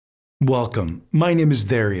Welcome. My name is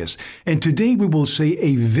Darius, and today we will say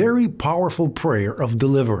a very powerful prayer of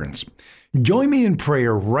deliverance. Join me in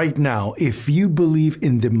prayer right now if you believe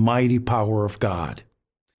in the mighty power of God.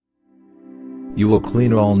 You will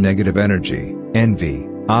clean all negative energy, envy,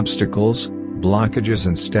 obstacles, blockages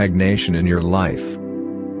and stagnation in your life.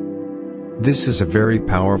 This is a very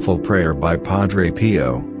powerful prayer by Padre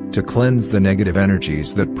Pio, to cleanse the negative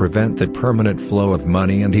energies that prevent the permanent flow of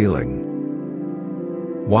money and healing.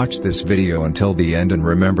 Watch this video until the end and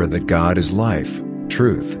remember that God is life,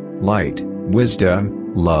 truth, light,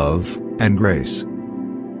 wisdom, love, and grace.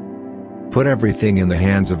 Put everything in the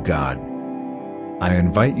hands of God. I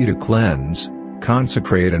invite you to cleanse,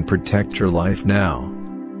 consecrate and protect your life now.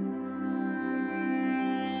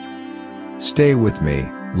 Stay with me,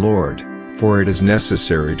 Lord, for it is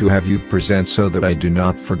necessary to have you present so that I do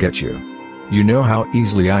not forget you. You know how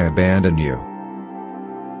easily I abandon you.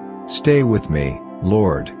 Stay with me,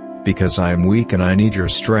 Lord, because I am weak and I need your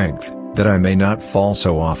strength, that I may not fall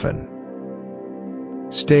so often.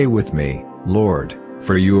 Stay with me, Lord,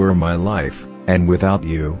 for you are my life, and without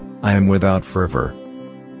you, I am without fervor.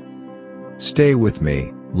 Stay with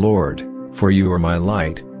me, Lord, for you are my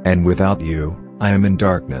light, and without you, I am in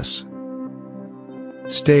darkness.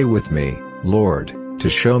 Stay with me, Lord, to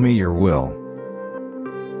show me your will.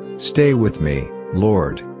 Stay with me,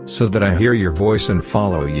 Lord, so that I hear your voice and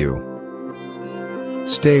follow you.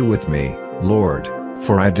 Stay with me, Lord,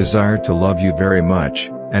 for I desire to love you very much,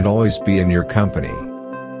 and always be in your company.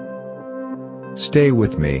 Stay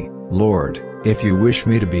with me, Lord, if you wish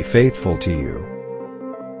me to be faithful to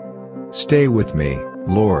you. Stay with me,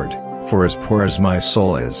 Lord, for as poor as my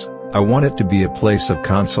soul is, I want it to be a place of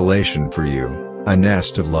consolation for you, a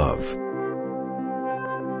nest of love.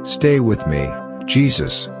 Stay with me,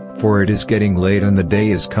 Jesus, for it is getting late and the day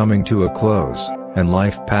is coming to a close, and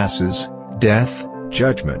life passes, death,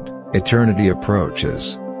 judgment, eternity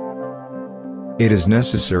approaches. It is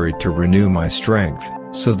necessary to renew my strength,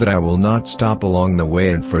 so that I will not stop along the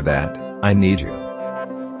way, and for that, I need you.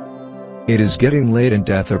 It is getting late and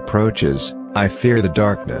death approaches. I fear the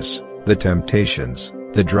darkness, the temptations,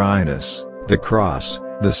 the dryness, the cross,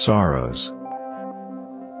 the sorrows.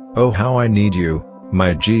 Oh, how I need you,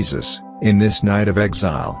 my Jesus, in this night of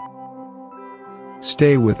exile.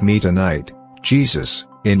 Stay with me tonight, Jesus,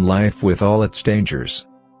 in life with all its dangers.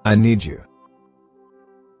 I need you.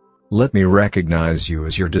 Let me recognize you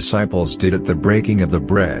as your disciples did at the breaking of the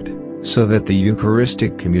bread, so that the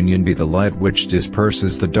Eucharistic communion be the light which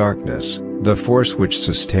disperses the darkness, the force which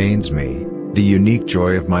sustains me, the unique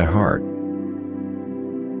joy of my heart.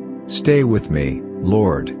 Stay with me,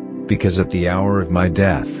 Lord, because at the hour of my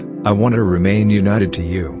death, I want to remain united to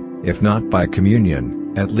you, if not by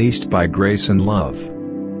communion, at least by grace and love.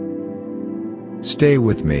 Stay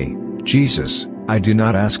with me, Jesus. I do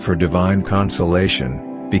not ask for divine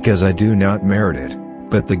consolation, because I do not merit it,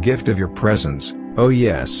 but the gift of your presence. Oh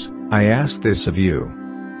yes, I ask this of you.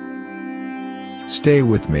 Stay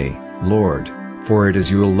with me, Lord, for it is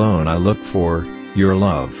you alone I look for, your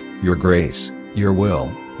love, your grace, your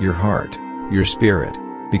will, your heart, your spirit,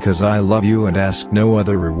 because I love you and ask no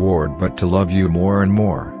other reward but to love you more and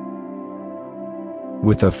more.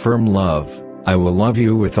 With a firm love, I will love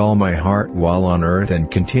you with all my heart while on earth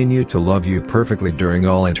and continue to love you perfectly during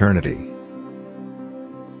all eternity.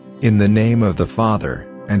 In the name of the Father,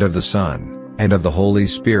 and of the Son, and of the Holy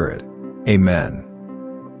Spirit. Amen.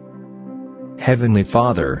 Heavenly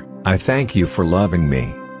Father, I thank you for loving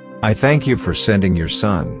me. I thank you for sending your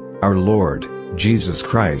Son, our Lord, Jesus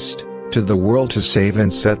Christ, to the world to save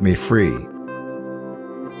and set me free.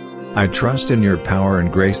 I trust in your power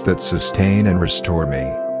and grace that sustain and restore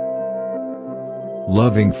me.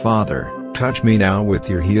 Loving Father, touch me now with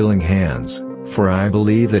your healing hands, for I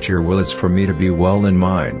believe that your will is for me to be well in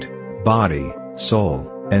mind, body, soul,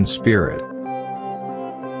 and spirit.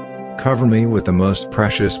 Cover me with the most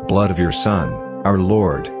precious blood of your Son, our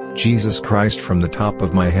Lord, Jesus Christ, from the top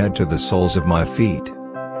of my head to the soles of my feet.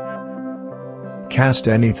 Cast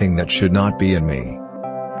anything that should not be in me.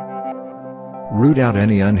 Root out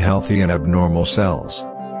any unhealthy and abnormal cells.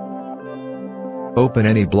 Open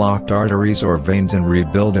any blocked arteries or veins and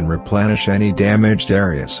rebuild and replenish any damaged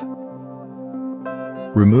areas.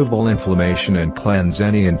 Remove all inflammation and cleanse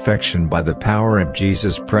any infection by the power of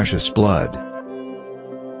Jesus' precious blood.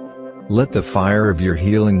 Let the fire of your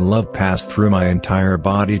healing love pass through my entire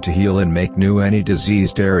body to heal and make new any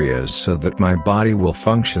diseased areas, so that my body will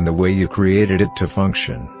function the way you created it to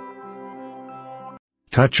function.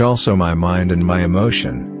 Touch also my mind and my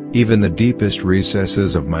emotion, even the deepest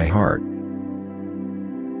recesses of my heart.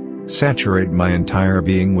 Saturate my entire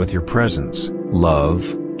being with your presence,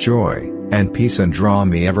 love, joy, and peace, and draw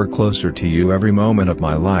me ever closer to you every moment of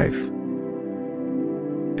my life.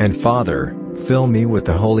 And Father, fill me with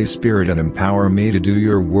the Holy Spirit and empower me to do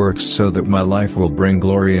your works so that my life will bring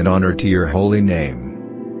glory and honor to your holy name.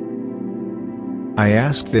 I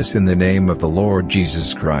ask this in the name of the Lord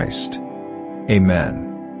Jesus Christ. Amen.